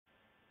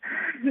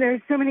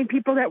There's so many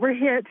people that were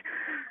hit.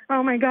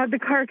 Oh my God, the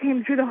car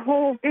came through the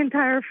whole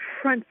entire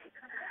front.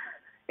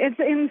 It's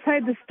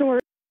inside the store.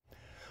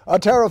 A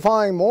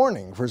terrifying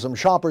morning for some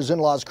shoppers in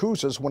Las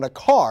Cruces when a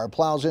car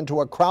plows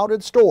into a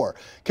crowded store,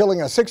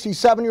 killing a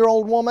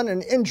 67-year-old woman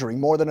and injuring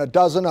more than a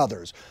dozen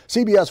others.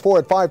 CBS 4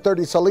 at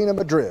 5:30, Selena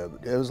Madrid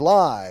is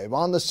live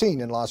on the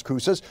scene in Las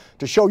Cruces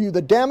to show you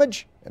the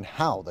damage and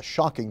how the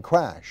shocking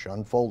crash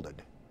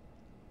unfolded.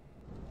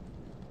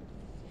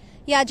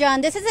 Yeah, John,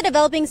 this is a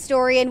developing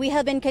story, and we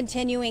have been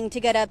continuing to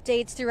get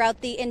updates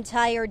throughout the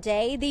entire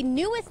day. The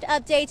newest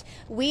update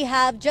we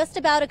have just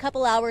about a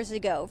couple hours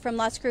ago from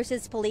Las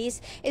Cruces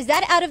Police is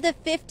that out of the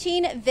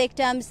 15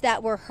 victims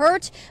that were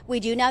hurt,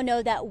 we do now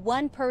know that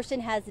one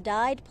person has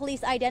died.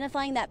 Police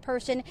identifying that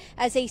person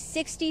as a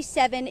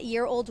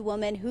 67-year-old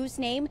woman whose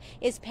name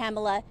is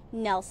Pamela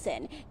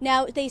Nelson.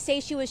 Now, they say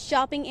she was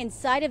shopping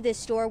inside of this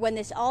store when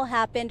this all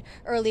happened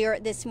earlier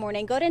this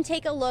morning. Go ahead and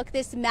take a look.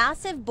 This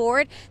massive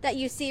board that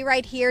you see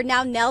right here,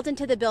 now nailed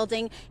into the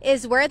building,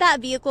 is where that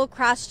vehicle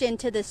crashed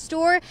into the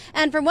store.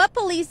 And from what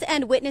police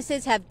and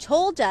witnesses have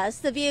told us,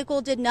 the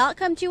vehicle did not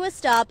come to a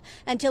stop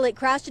until it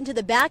crashed into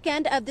the back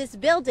end of this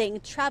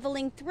building,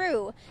 traveling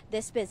through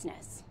this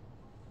business.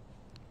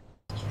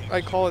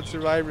 I call it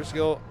survivor's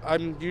guilt.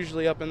 I'm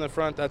usually up in the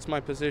front. That's my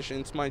position.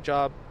 It's my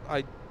job.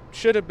 I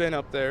should have been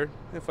up there,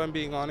 if I'm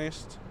being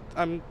honest.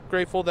 I'm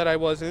grateful that I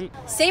wasn't.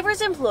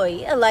 Savers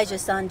employee Elijah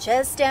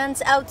Sanchez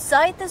stands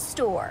outside the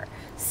store,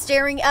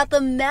 staring at the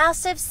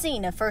massive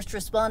scene of first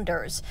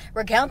responders,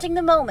 recounting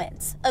the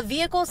moments a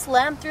vehicle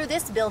slammed through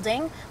this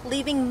building,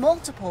 leaving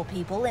multiple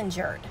people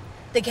injured.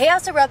 The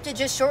chaos erupted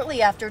just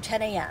shortly after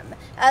 10 a.m.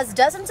 as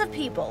dozens of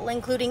people,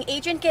 including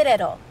Agent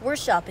Guerrero, were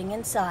shopping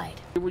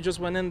inside. We just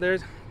went in there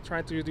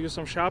trying to do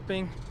some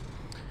shopping.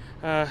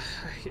 I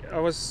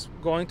was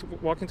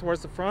walking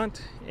towards the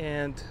front,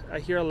 and I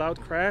hear a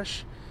loud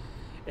crash.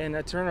 And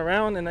I turn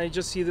around and I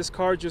just see this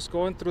car just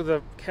going through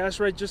the cash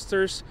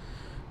registers,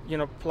 you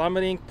know,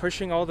 plummeting,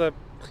 pushing all the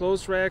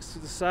clothes racks to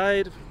the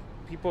side,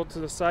 people to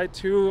the side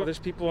too. There's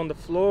people on the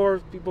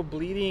floor, people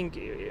bleeding.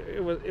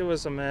 It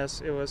was a mess.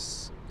 It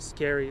was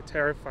scary,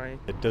 terrifying.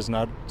 It does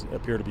not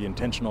appear to be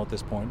intentional at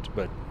this point,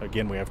 but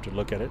again, we have to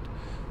look at it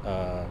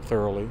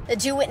thoroughly. The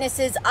two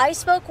witnesses I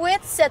spoke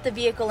with said the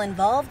vehicle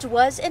involved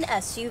was an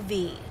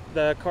SUV.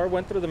 The car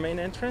went through the main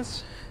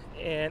entrance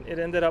and it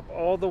ended up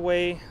all the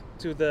way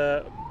to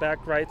the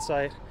back right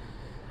side.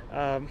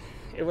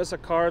 It was a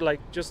car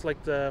just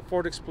like the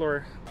Ford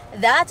Explorer.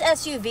 That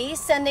SUV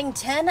sending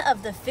 10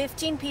 of the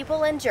 15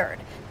 people injured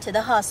to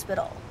the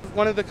hospital.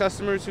 One of the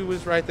customers who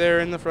was right there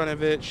in the front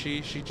of it,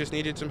 she just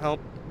needed some help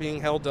being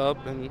held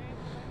up, and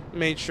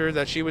made sure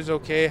that she was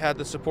okay, had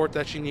the support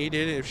that she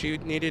needed. If she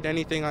needed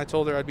anything, I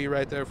told her I'd be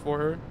right there for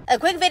her. A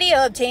quick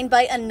video obtained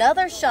by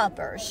another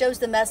shopper shows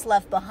the mess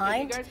left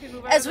behind.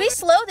 As we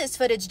slow this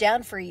footage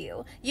down for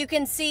you, you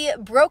can see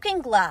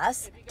broken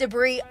glass,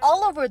 debris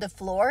all over the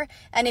floor,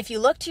 and if you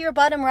look to your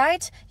bottom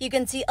right, you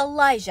can see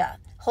Elijah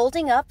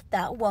holding up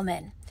that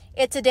woman.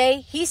 It's a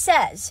day he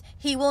says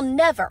he will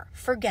never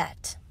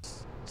forget.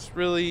 It's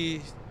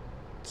really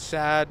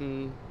sad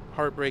and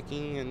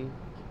heartbreaking, and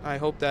I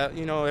hope that,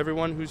 you know,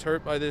 everyone who's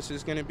hurt by this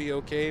is going to be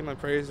okay. My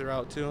prayers are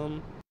out to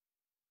them.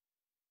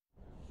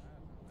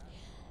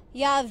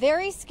 Yeah,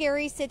 very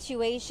scary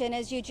situation,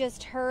 as you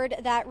just heard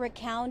that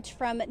recount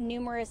from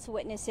numerous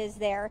witnesses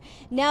there.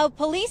 Now,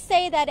 police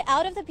say that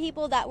out of the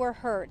people that were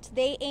hurt,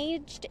 they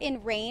aged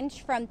in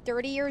range from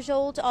 30 years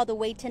old all the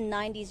way to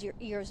 90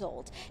 years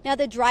old. Now,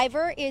 the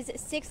driver is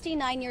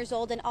 69 years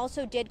old and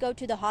also did go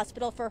to the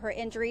hospital for her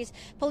injuries.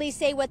 Police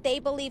say what they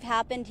believe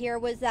happened here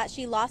was that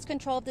she lost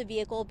control of the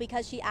vehicle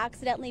because she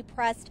accidentally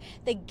pressed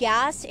the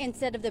gas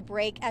instead of the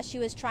brake as she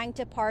was trying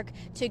to park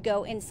to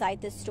go inside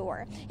the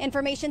store.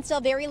 Information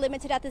still very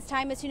limited at this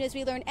time. As soon as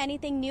we learn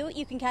anything new,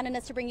 you can count on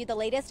us to bring you the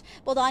latest,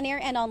 both on air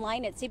and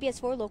online at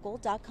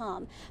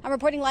CBS4Local.com. I'm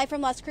reporting live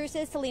from Las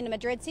Cruces, Selena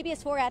Madrid,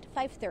 CBS4 at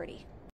 5:30.